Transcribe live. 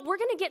we're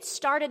going to get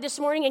started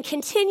this morning and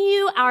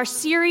continue our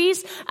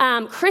series,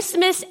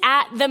 Christmas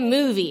at the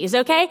Movies,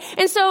 okay?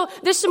 And so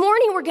this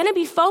morning, we're going to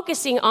be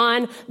focusing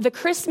on the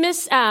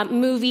Christmas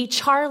movie,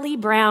 Charlie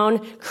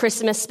Brown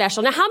Christmas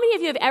Special. Now, how many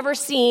of you have ever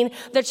seen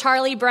the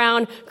Charlie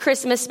Brown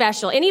Christmas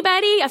Special?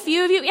 Anybody? A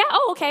few of you? Yeah,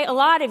 oh, okay, a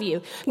lot of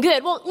you.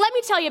 Good. Well, let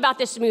me tell you about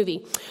this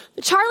movie.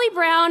 The Charlie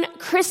Brown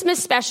Christmas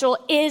Special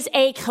is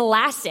a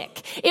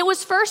classic. It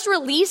was first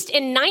released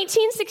in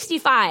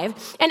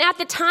 1965, and at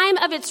the time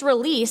of its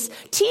release,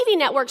 TV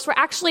networks were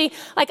actually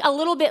like a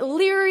little bit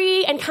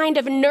leery and kind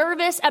of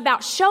nervous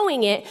about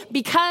showing it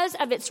because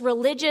of its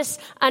religious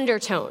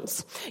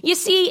undertones. You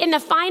see, in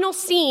the final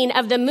scene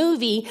of the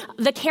movie,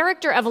 the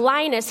character of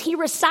Linus, he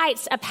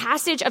recites a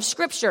passage of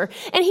scripture,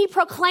 and he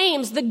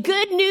proclaims the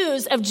good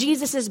news of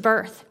Jesus'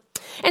 birth.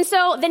 And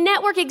so the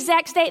network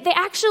execs, they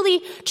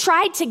actually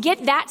tried to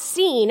get that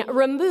scene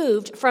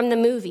removed from the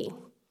movie.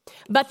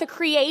 But the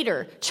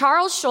creator,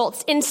 Charles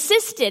Schulz,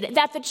 insisted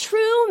that the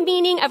true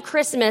meaning of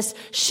Christmas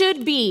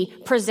should be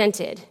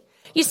presented.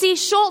 You see,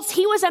 Schulz,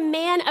 he was a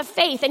man of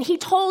faith, and he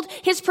told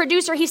his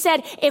producer, he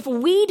said, if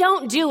we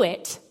don't do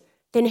it,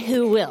 then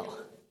who will?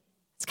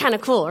 It's kind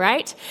of cool,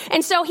 right?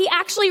 And so he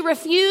actually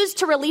refused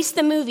to release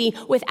the movie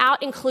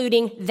without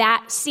including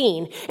that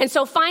scene. And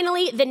so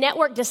finally, the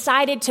network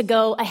decided to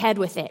go ahead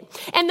with it.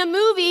 And the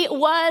movie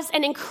was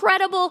an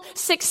incredible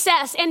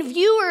success, and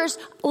viewers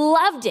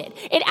loved it.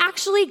 It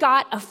actually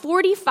got a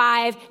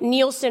 45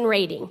 Nielsen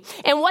rating.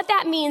 And what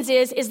that means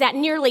is that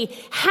nearly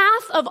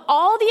half of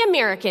all the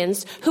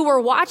Americans who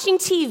were watching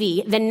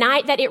TV the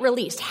night that it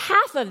released,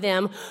 half of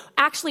them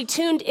actually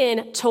tuned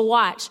in to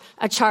watch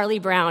A Charlie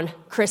Brown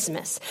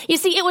Christmas. You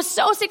see, it was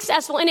so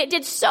successful and it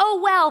did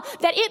so well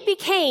that it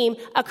became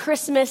a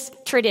Christmas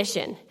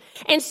tradition.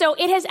 And so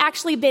it has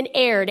actually been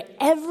aired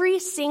every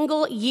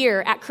single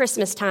year at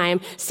Christmas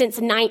time since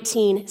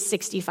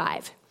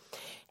 1965.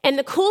 And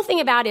the cool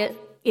thing about it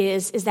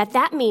is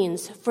that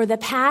means for the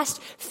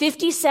past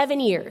 57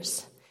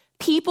 years,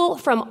 people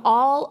from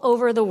all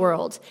over the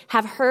world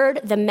have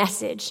heard the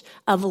message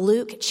of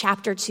Luke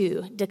chapter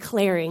 2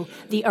 declaring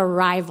the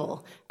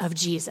arrival of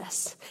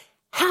Jesus.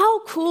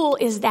 How cool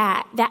is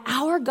that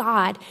our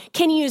God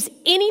can use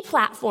any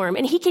platform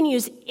and he can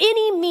use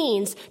any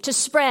means to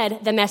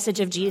spread the message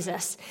of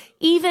Jesus,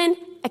 even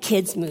a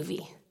kid's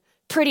movie.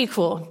 Pretty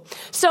cool.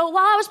 So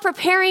while I was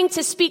preparing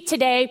to speak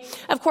today,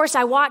 of course,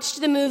 I watched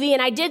the movie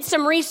and I did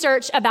some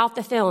research about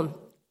the film.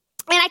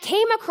 And I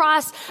came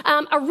across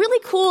a really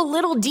cool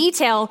little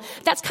detail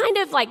that's kind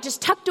of like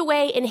just tucked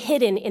away and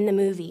hidden in the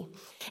movie.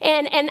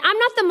 And I'm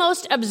not the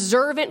most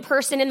observant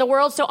person in the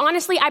world, so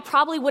honestly, I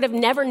probably would have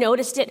never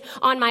noticed it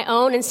on my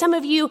own, and some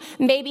of you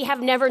maybe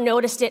have never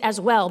noticed it as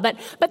well. But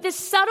this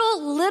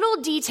subtle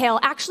little detail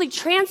actually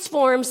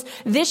transforms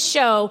this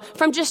show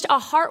from just a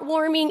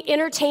heartwarming,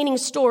 entertaining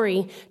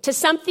story to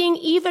something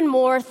even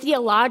more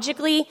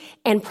theologically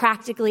and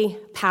practically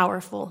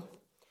powerful.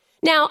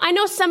 Now, I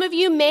know some of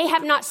you may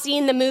have not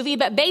seen the movie,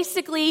 but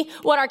basically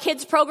what our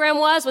kids program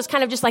was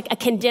kind of just like a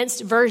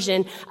condensed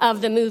version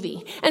of the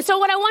movie. And so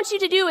what I want you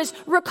to do is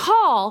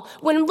recall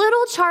when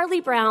little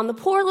Charlie Brown, the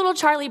poor little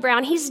Charlie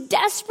Brown, he's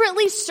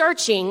desperately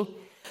searching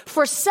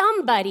for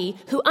somebody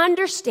who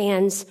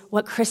understands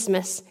what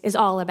Christmas is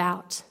all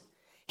about.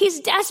 He's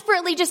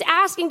desperately just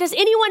asking, does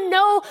anyone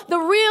know the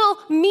real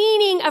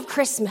meaning of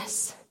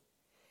Christmas?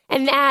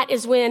 And that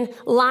is when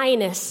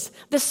Linus,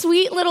 the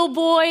sweet little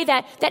boy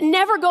that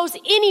never goes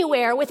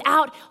anywhere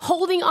without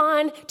holding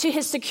on to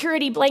his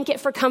security blanket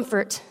for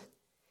comfort,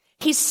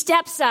 he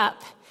steps up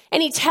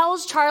and he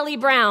tells Charlie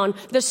Brown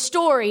the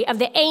story of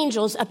the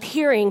angels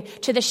appearing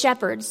to the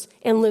shepherds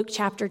in Luke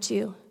chapter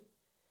 2.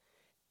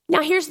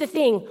 Now here's the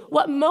thing.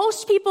 What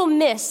most people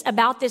miss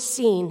about this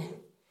scene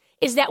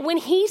is that when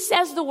he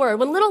says the word,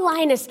 when little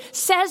Linus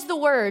says the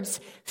words,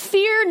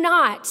 "Fear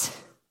not,"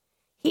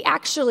 he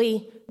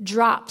actually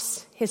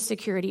drops his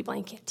security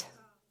blanket.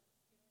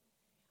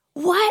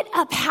 What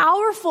a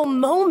powerful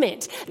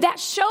moment that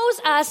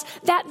shows us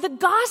that the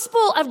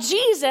gospel of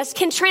Jesus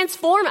can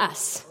transform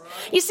us.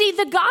 You see,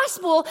 the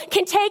gospel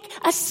can take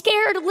a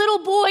scared little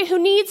boy who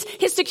needs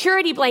his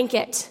security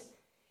blanket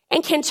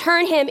and can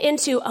turn him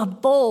into a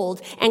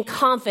bold and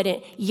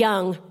confident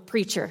young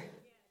preacher.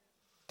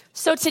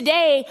 So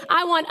today,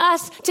 I want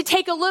us to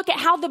take a look at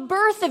how the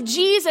birth of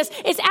Jesus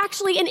is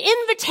actually an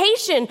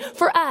invitation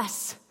for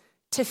us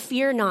to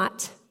fear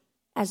not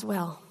as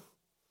well.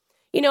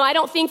 You know, I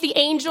don't think the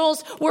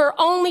angels were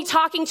only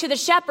talking to the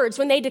shepherds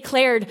when they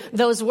declared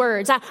those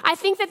words. I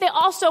think that they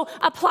also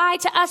apply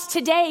to us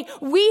today.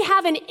 We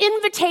have an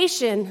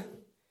invitation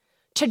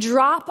to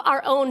drop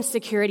our own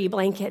security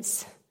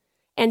blankets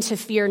and to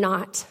fear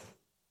not.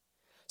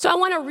 So I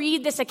want to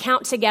read this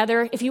account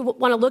together. If you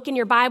want to look in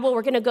your Bible,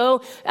 we're going to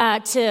go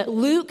to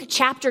Luke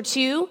chapter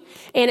 2,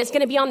 and it's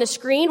going to be on the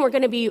screen. We're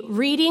going to be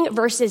reading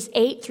verses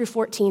 8 through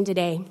 14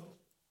 today.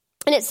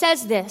 And it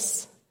says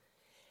this: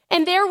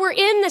 "And there were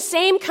in the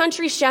same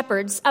country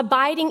shepherds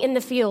abiding in the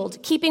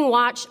field, keeping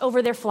watch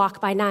over their flock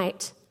by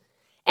night.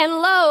 And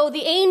lo,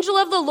 the angel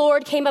of the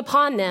Lord came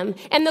upon them,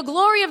 and the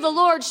glory of the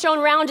Lord shone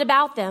round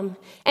about them,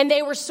 and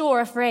they were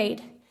sore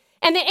afraid.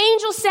 And the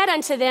angel said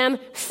unto them,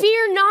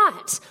 Fear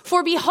not,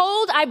 for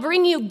behold, I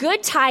bring you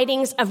good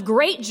tidings of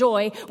great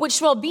joy, which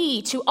will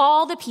be to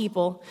all the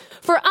people.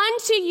 For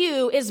unto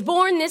you is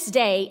born this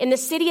day in the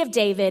city of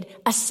David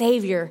a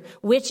Savior,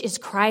 which is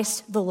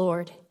Christ the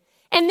Lord.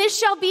 And this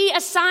shall be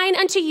a sign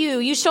unto you.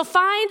 You shall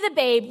find the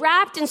babe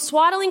wrapped in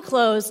swaddling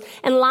clothes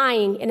and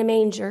lying in a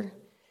manger.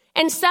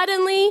 And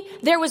suddenly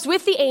there was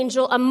with the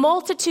angel a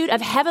multitude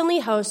of heavenly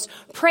hosts,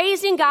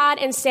 praising God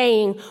and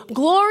saying,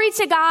 Glory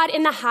to God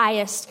in the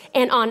highest,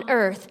 and on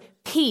earth,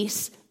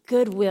 peace,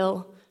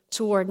 goodwill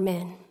toward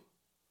men.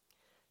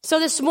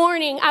 So this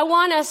morning, I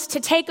want us to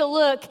take a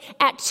look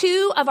at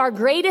two of our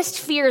greatest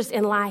fears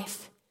in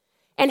life,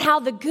 and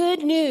how the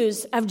good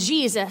news of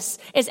Jesus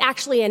is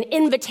actually an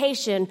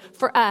invitation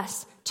for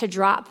us to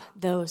drop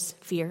those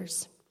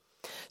fears.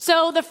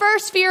 So the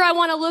first fear I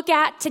want to look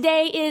at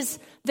today is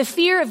the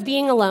fear of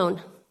being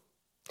alone.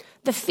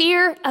 The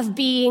fear of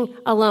being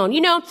alone.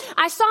 You know,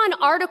 I saw an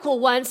article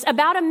once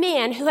about a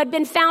man who had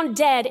been found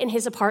dead in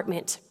his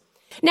apartment.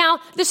 Now,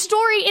 the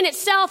story in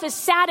itself is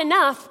sad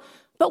enough,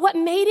 but what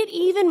made it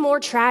even more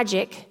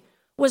tragic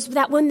was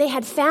that when they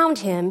had found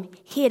him,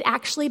 he had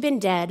actually been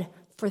dead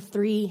for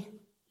 3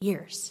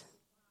 years.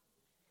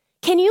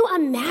 Can you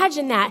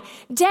imagine that?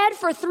 Dead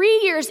for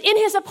 3 years in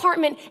his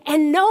apartment,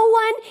 and no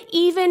one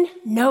even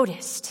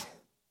noticed.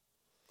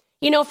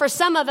 You know, for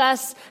some of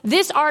us,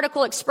 this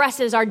article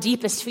expresses our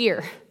deepest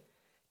fear,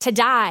 to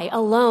die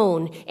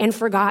alone and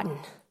forgotten.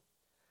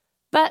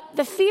 But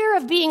the fear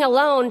of being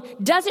alone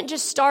doesn't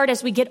just start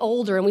as we get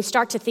older and we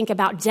start to think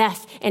about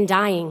death and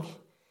dying.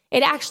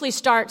 It actually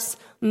starts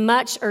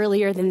much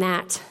earlier than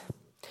that.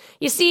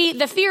 You see,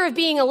 the fear of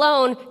being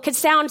alone could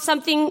sound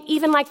something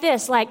even like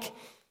this, like,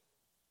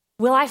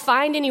 will I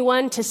find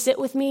anyone to sit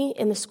with me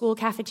in the school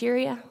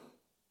cafeteria?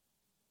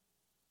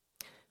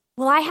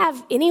 Will I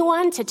have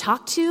anyone to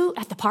talk to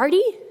at the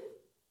party?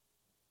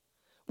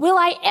 Will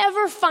I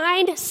ever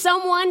find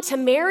someone to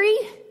marry?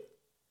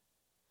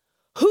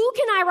 Who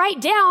can I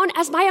write down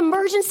as my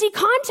emergency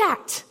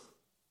contact?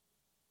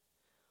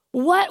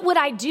 What would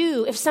I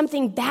do if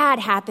something bad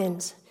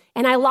happened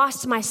and I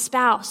lost my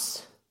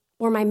spouse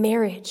or my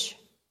marriage?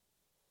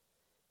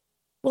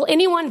 Will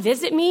anyone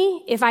visit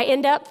me if I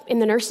end up in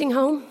the nursing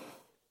home?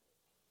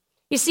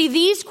 You see,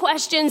 these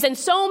questions and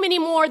so many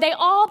more, they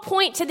all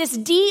point to this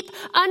deep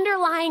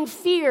underlying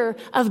fear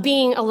of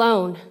being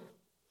alone.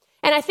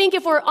 And I think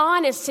if we're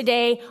honest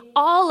today,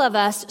 all of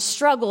us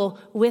struggle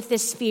with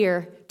this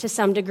fear to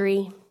some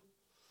degree.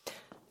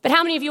 But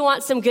how many of you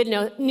want some good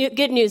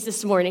news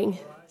this morning?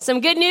 Some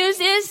good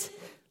news is,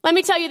 let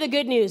me tell you the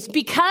good news.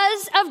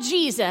 Because of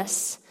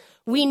Jesus,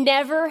 we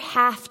never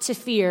have to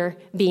fear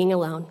being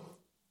alone.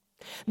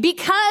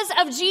 Because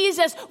of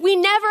Jesus, we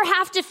never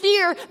have to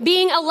fear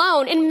being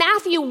alone. In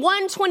Matthew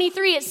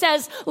 1:23, it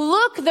says,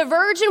 Look, the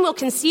virgin will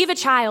conceive a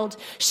child.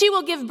 She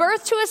will give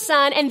birth to a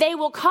son, and they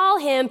will call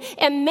him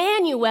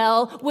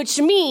Emmanuel, which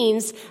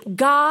means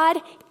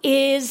God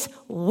is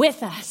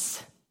with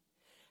us.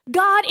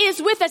 God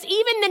is with us.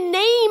 Even the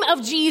name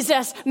of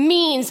Jesus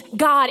means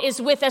God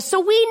is with us. So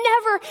we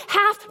never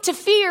have to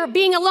fear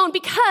being alone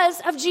because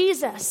of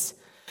Jesus.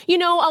 You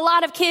know, a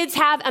lot of kids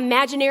have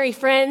imaginary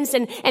friends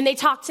and they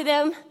talk to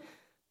them.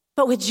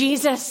 But with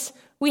Jesus,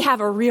 we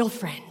have a real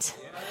friend.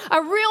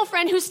 A real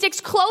friend who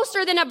sticks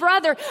closer than a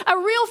brother. A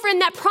real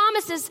friend that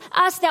promises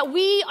us that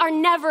we are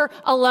never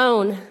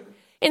alone.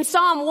 In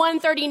Psalm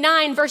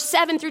 139, verse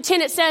 7 through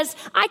 10, it says,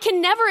 I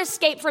can never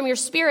escape from your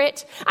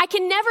spirit. I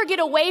can never get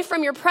away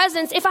from your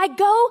presence. If I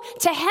go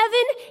to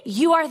heaven,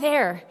 you are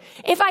there.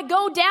 If I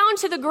go down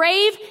to the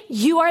grave,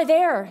 you are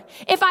there.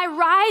 If I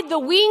ride the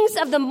wings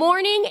of the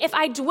morning, if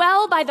I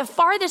dwell by the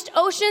farthest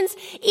oceans,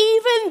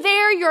 even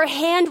there your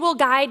hand will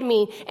guide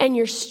me and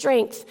your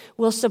strength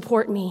will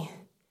support me.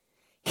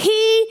 He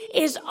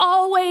is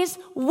always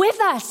with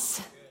us.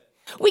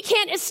 We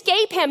can't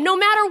escape him. No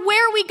matter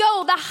where we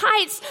go, the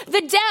heights,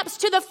 the depths,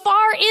 to the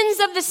far ends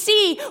of the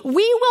sea,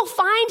 we will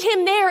find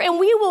him there and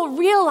we will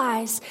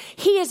realize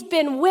he has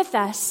been with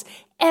us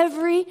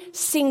every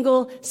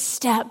single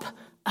step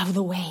of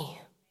the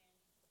way.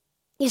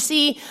 You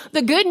see,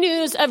 the good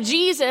news of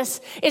Jesus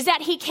is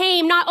that he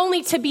came not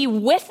only to be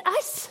with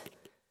us,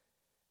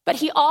 but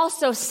he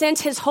also sent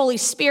his Holy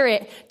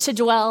Spirit to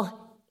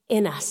dwell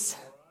in us.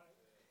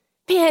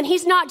 Man,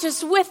 he's not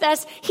just with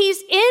us,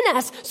 he's in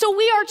us. So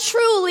we are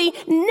truly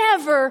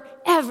never,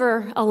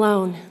 ever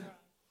alone.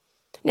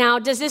 Now,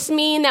 does this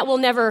mean that we'll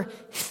never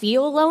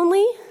feel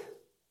lonely?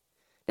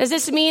 Does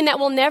this mean that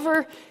we'll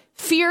never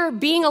fear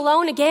being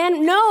alone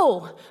again?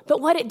 No. But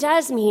what it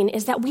does mean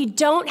is that we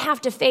don't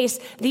have to face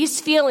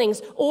these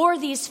feelings or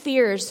these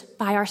fears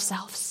by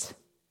ourselves.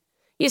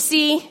 You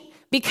see,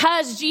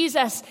 because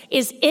Jesus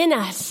is in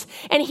us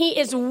and he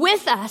is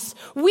with us,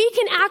 we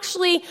can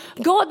actually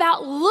go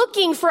about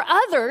looking for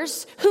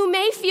others who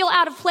may feel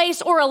out of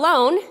place or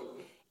alone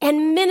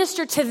and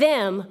minister to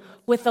them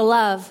with the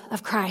love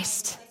of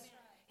Christ.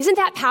 Isn't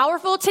that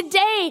powerful?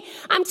 Today,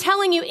 I'm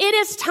telling you, it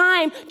is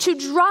time to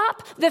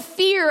drop the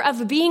fear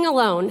of being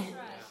alone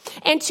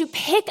and to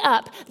pick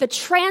up the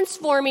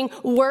transforming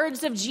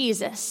words of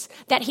Jesus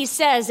that he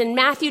says in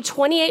Matthew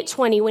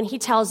 28:20 when he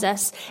tells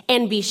us,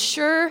 and be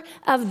sure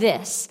of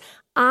this,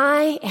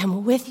 I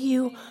am with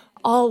you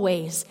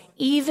always,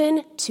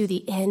 even to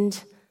the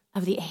end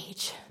of the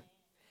age.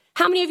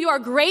 How many of you are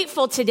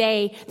grateful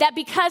today that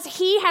because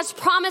he has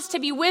promised to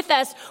be with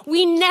us,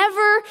 we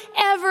never,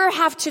 ever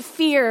have to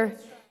fear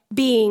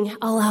being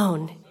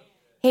alone?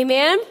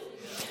 Amen?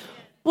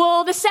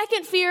 Well, the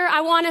second fear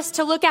I want us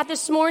to look at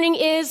this morning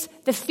is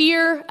the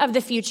fear of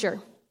the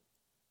future.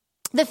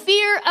 The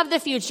fear of the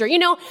future. You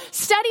know,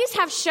 studies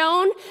have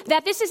shown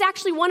that this is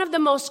actually one of the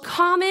most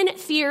common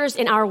fears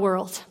in our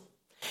world.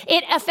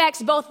 It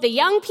affects both the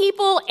young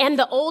people and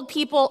the old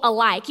people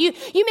alike. You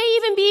may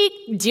even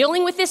be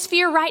dealing with this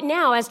fear right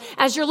now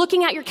as you're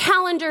looking at your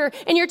calendar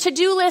and your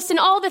to-do list and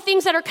all the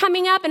things that are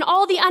coming up and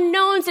all the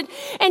unknowns,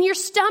 and your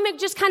stomach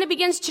just kind of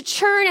begins to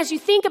churn as you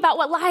think about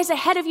what lies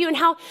ahead of you and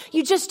how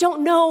you just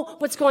don't know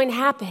what's going to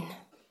happen.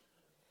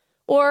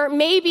 Or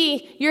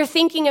maybe you're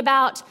thinking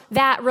about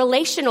that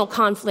relational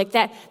conflict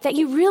that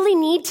you really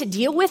need to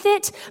deal with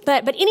it.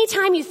 But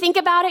anytime you think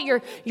about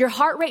it, your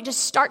heart rate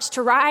just starts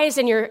to rise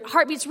and your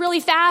heart beats really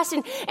fast.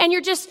 And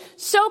you're just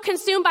so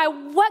consumed by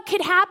what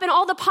could happen,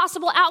 all the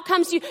possible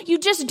outcomes. You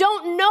just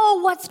don't know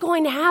what's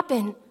going to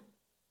happen.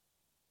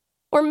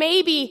 Or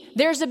maybe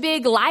there's a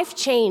big life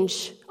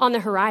change on the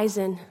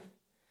horizon.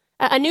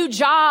 A new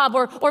job,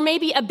 or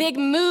maybe a big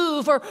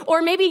move,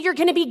 or maybe you're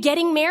going to be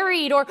getting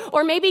married,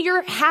 or maybe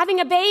you're having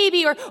a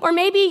baby, or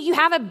maybe you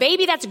have a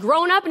baby that's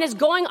grown up and is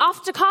going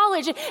off to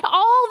college.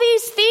 All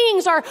these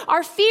things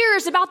are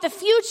fears about the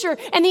future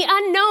and the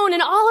unknown,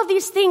 and all of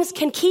these things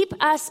can keep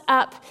us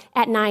up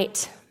at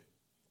night.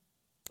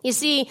 You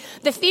see,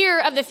 the fear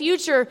of the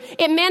future,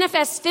 it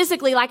manifests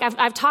physically like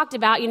I've talked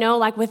about,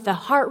 like with the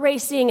heart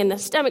racing and the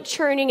stomach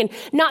churning and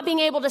not being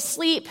able to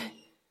sleep.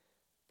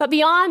 But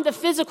beyond the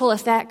physical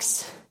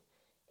effects,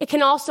 it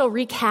can also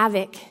wreak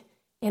havoc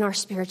in our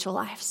spiritual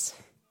lives.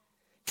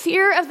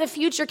 Fear of the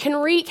future can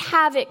wreak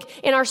havoc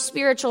in our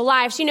spiritual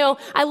lives.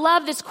 I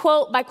love this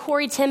quote by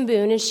Corrie ten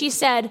Boom, and she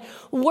said,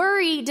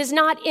 "Worry does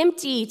not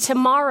empty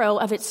tomorrow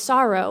of its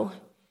sorrow.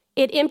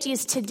 It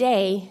empties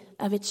today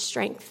of its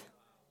strength."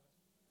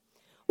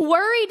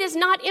 Worry does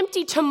not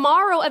empty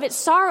tomorrow of its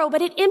sorrow,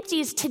 but it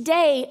empties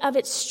today of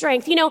its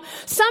strength.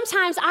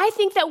 Sometimes I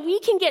think that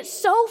we can get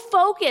so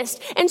focused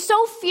and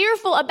so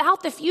fearful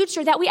about the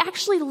future that we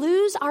actually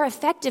lose our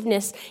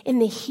effectiveness in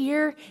the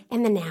here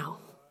and the now.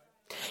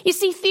 You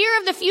see, fear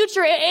of the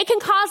future, it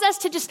can cause us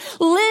to just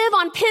live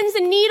on pins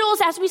and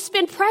needles as we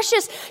spend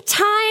precious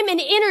time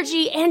and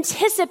energy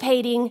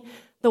anticipating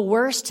the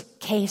worst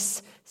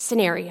case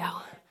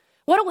scenario.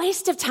 What a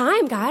waste of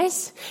time,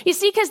 guys. You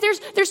see, because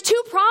there's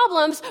two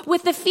problems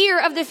with the fear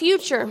of the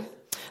future.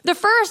 The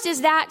first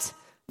is that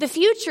the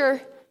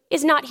future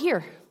is not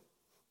here.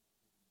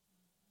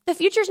 The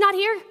future's not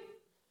here.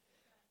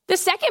 The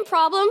second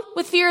problem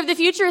with fear of the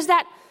future is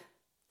that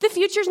the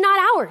future's not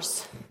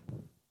ours.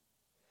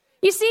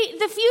 You see,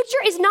 the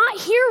future is not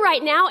here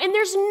right now, and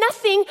there's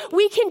nothing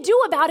we can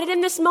do about it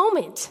in this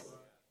moment.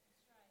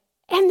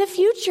 And the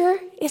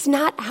future is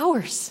not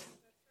ours.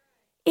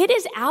 It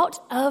is out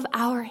of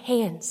our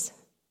hands.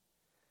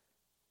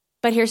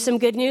 But here's some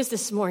good news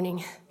this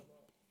morning.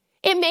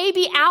 It may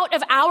be out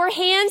of our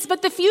hands,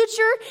 but the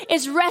future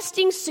is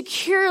resting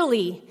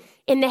securely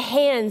in the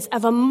hands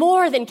of a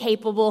more than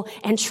capable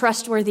and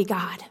trustworthy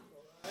God.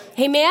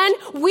 Amen?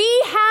 We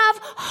have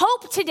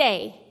hope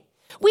today.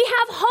 We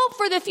have hope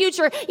for the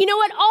future. You know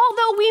what?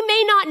 Although we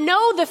may not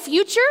know the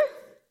future,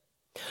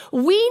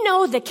 we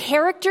know the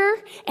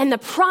character and the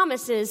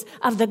promises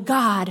of the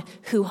God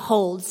who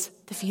holds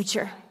the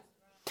future.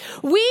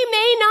 We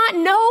may not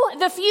know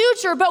the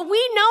future, but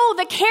we know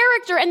the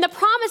character and the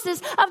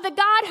promises of the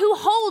God who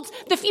holds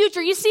the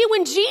future. You see,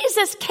 when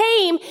Jesus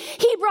came,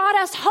 he brought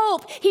us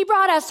hope. He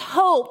brought us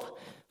hope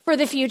for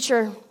the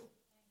future.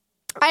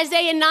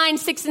 Isaiah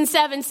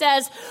 9:6-7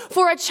 says,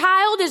 "For a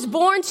child is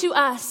born to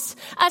us,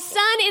 a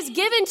son is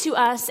given to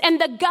us, and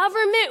the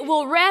government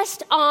will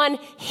rest on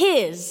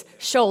his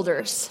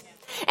shoulders.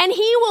 And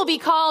he will be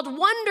called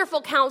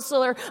Wonderful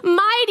Counselor,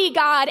 Mighty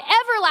God,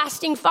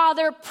 Everlasting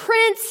Father,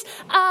 Prince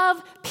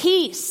of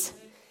Peace.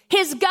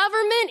 His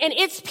government and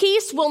its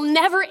peace will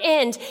never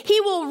end. He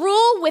will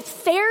rule with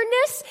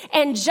fairness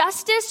and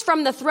justice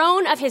from the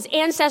throne of his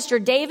ancestor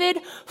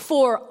David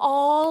for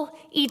all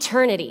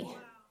eternity.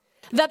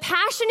 The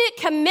passionate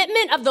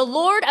commitment of the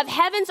Lord of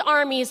heaven's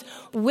armies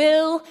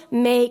will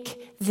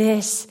make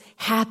this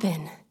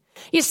happen."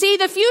 You see,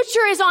 the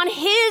future is on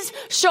his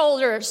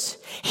shoulders.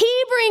 He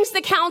brings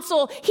the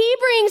counsel. He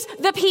brings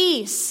the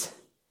peace.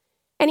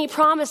 And he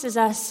promises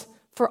us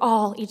for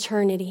all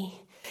eternity.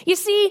 You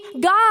see,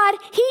 God,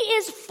 he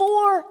is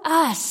for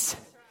us.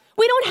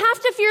 We don't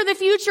have to fear the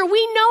future.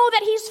 We know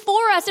that he's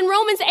for us. In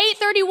Romans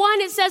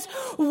 8:31, it says,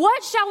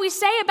 "What shall we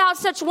say about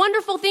such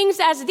wonderful things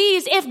as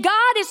these? If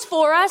God is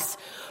for us,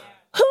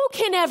 who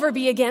can ever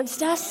be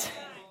against us?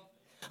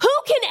 Who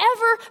can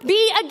ever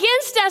be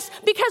against us?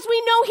 Because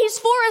we know he's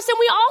for us, and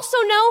we also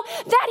know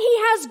that he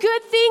has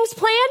good things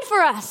planned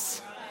for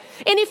us.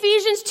 In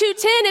Ephesians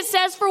 2:10, it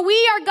says, "For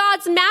we are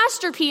God's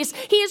masterpiece.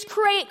 He has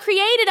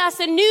created us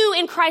anew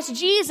in Christ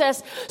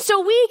Jesus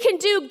so we can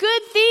do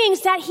good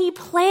things that he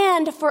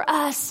planned for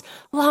us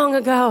long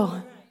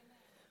ago."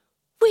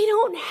 We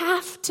don't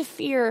have to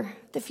fear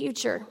the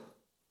future.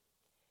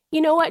 You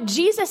know what?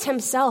 Jesus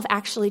himself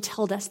actually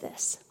told us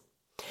this.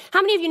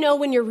 How many of you know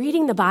when you're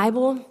reading the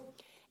Bible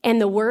and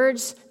the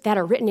words that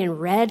are written in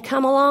red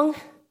come along,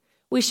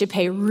 we should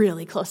pay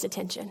really close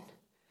attention?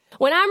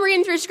 When I'm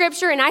reading through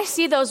scripture and I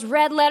see those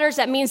red letters,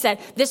 that means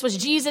that this was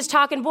Jesus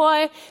talking,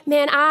 boy,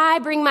 man, I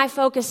bring my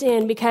focus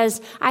in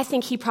because I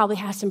think he probably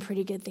has some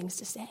pretty good things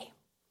to say.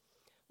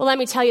 Well, let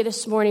me tell you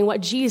this morning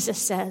what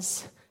Jesus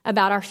says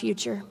about our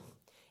future.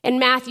 In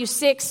Matthew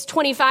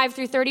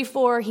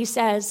 6:25-34, he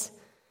says,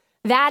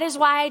 "That is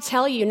why I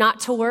tell you not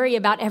to worry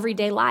about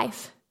everyday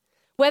life.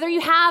 Whether you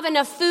have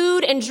enough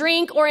food and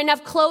drink or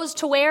enough clothes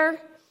to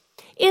wear,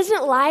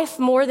 isn't life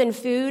more than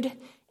food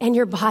and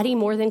your body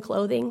more than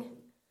clothing?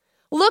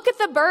 Look at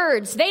the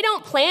birds. They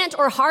don't plant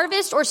or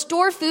harvest or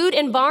store food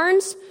in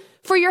barns,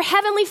 for your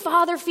heavenly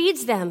Father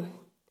feeds them.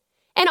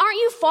 And aren't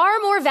you far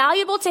more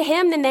valuable to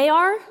him than they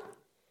are?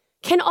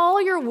 Can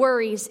all your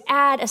worries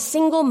add a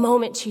single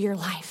moment to your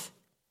life?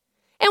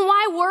 And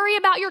why worry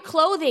about your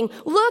clothing?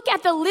 Look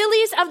at the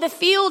lilies of the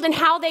field and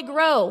how they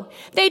grow.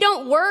 They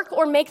don't work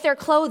or make their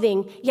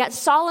clothing, yet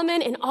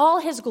Solomon in all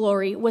his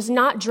glory was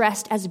not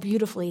dressed as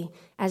beautifully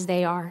as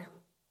they are.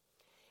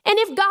 And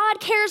if God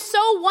cares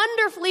so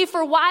wonderfully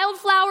for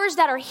wildflowers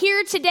that are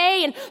here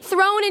today and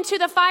thrown into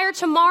the fire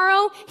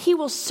tomorrow, he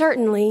will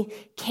certainly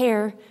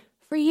care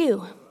for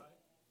you.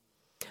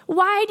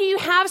 Why do you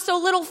have so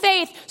little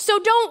faith? So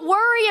don't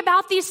worry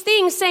about these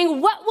things,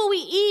 saying, what will we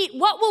eat?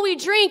 What will we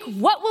drink?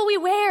 What will we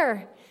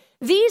wear?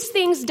 These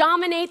things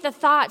dominate the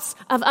thoughts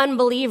of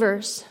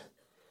unbelievers.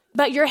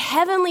 But your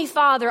heavenly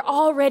Father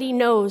already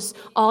knows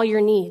all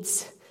your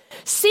needs.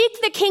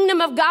 Seek the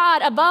kingdom of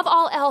God above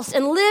all else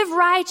and live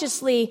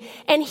righteously,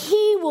 and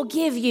he will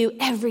give you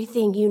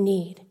everything you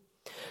need.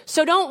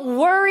 So don't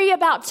worry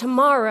about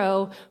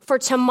tomorrow, for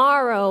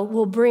tomorrow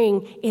will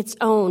bring its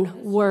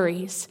own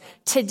worries.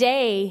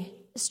 Today's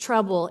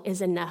trouble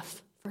is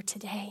enough for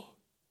today.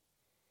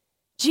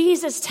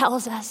 Jesus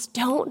tells us,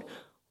 don't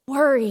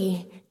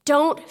worry,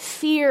 don't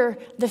fear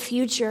the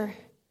future.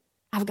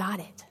 I've got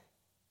it.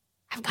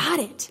 I've got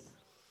it.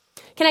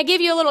 Can I give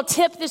you a little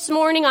tip this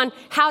morning on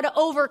how to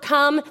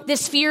overcome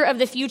this fear of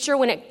the future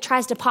when it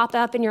tries to pop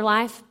up in your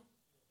life?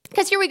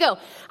 Because here we go.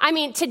 I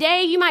mean,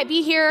 today you might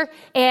be here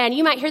and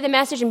you might hear the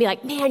message and be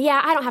like, man, yeah,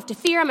 I don't have to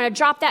fear. I'm going to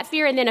drop that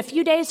fear. And then a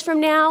few days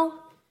from now,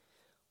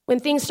 when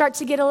things start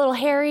to get a little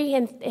hairy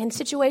and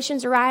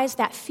situations arise,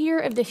 that fear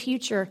of the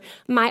future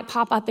might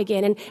pop up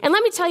again. And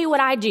let me tell you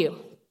what I do.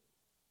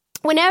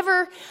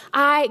 Whenever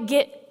I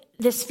get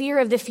this fear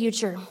of the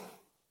future,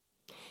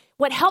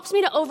 what helps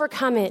me to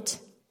overcome it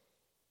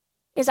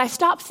is I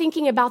stop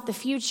thinking about the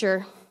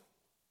future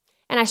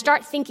and I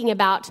start thinking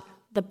about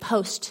the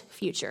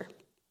post-future.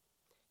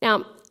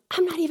 Now,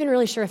 I'm not even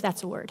really sure if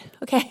that's a word,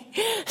 okay?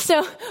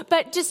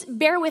 But just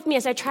bear with me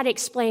as I try to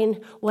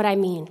explain what I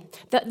mean.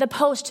 The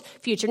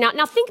post-future.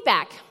 Now think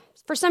back.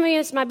 For some of you,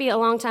 this might be a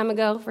long time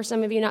ago. For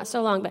some of you, not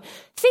so long. But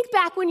think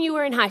back when you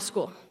were in high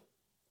school.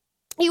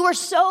 You were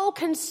so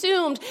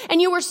consumed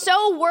and you were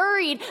so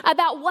worried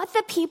about what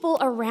the people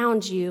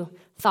around you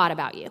thought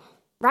about you,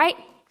 right?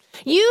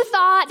 You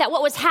thought that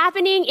what was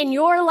happening in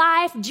your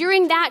life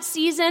during that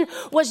season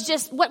was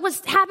just what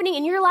was happening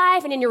in your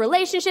life and in your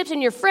relationships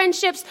and your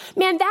friendships.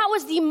 Man, that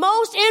was the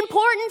most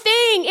important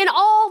thing in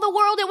all the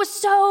world. It was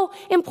so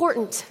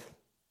important.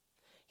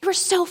 You were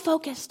so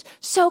focused,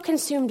 so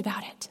consumed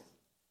about it.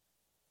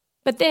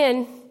 But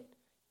then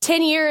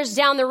 10 years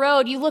down the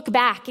road, you look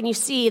back and you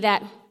see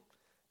that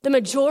the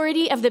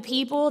majority of the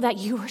people that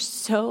you were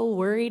so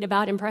worried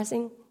about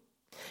impressing,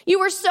 you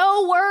were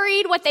so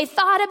worried what they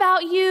thought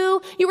about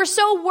you. You were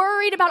so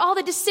worried about all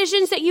the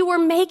decisions that you were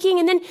making.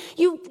 And then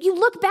you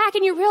look back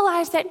and you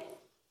realize that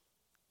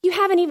you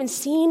haven't even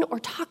seen or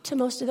talked to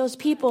most of those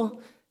people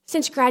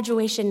since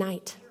graduation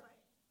night.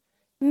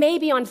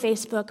 Maybe on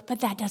Facebook,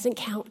 but that doesn't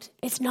count.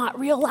 It's not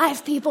real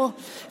life, people.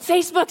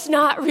 Facebook's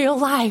not real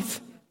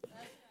life.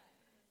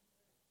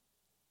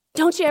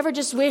 Don't you ever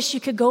just wish you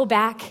could go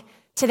back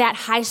to that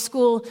high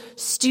school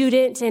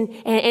student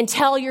and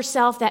tell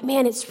yourself that,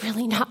 man, it's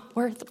really not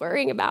worth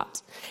worrying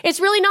about. It's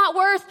really not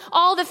worth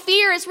all the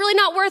fear. It's really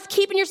not worth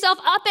keeping yourself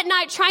up at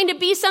night trying to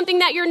be something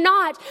that you're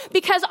not,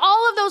 because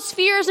all of those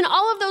fears and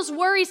all of those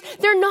worries,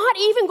 they're not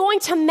even going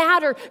to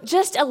matter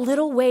just a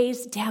little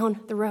ways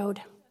down the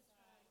road.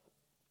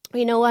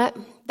 You know what?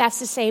 That's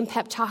the same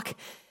pep talk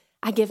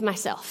I give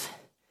myself.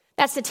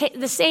 That's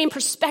the same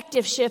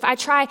perspective shift I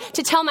try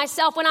to tell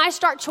myself when I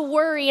start to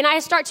worry and I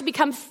start to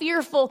become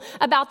fearful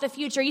about the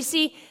future. You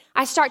see,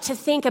 I start to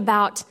think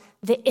about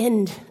the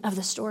end of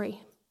the story.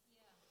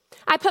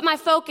 I put my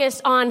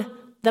focus on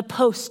the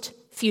post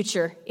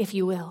future, if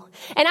you will.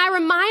 And I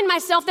remind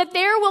myself that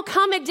there will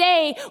come a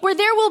day where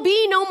there will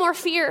be no more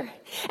fear.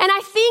 And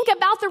I think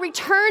about the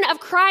return of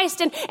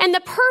Christ and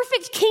the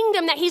perfect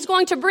kingdom that he's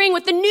going to bring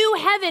with the new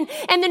heaven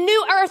and the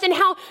new earth, and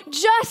how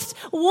just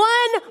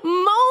one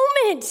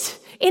moment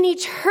in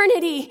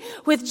eternity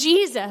with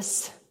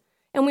Jesus,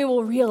 and we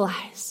will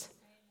realize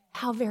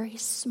how very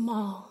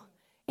small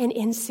and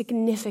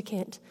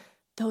insignificant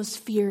those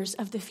fears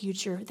of the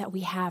future that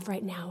we have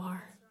right now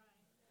are.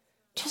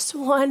 Just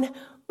one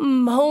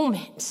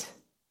moment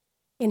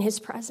in his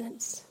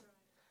presence.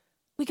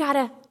 We got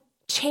to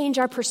change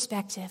our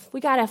perspective. We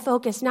got to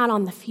focus not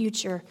on the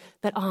future,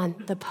 but on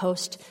the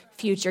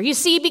post-future. You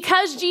see,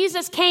 because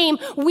Jesus came,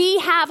 we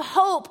have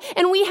hope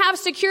and we have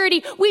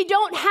security. We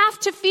don't have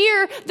to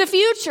fear the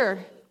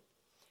future.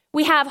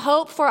 We have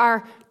hope for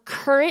our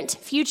current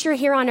future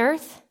here on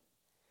earth,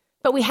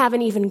 but we have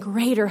an even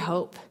greater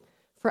hope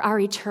for our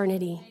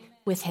eternity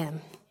with him.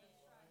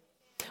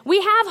 We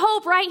have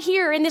hope right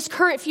here in this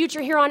current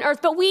future here on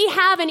earth, but we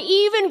have an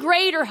even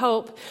greater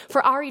hope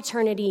for our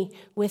eternity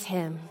with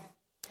him.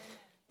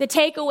 The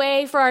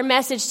takeaway for our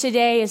message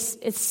today is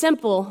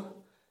simple,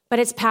 but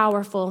it's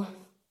powerful.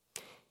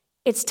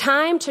 It's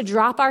time to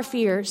drop our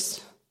fears,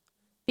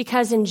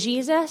 because in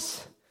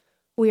Jesus,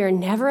 we are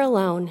never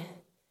alone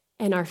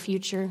and our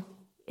future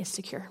is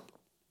secure.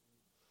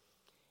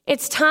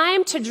 It's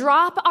time to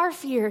drop our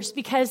fears,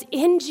 because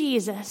in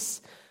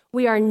Jesus,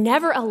 we are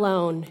never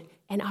alone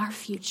and our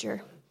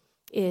future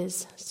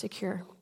is secure.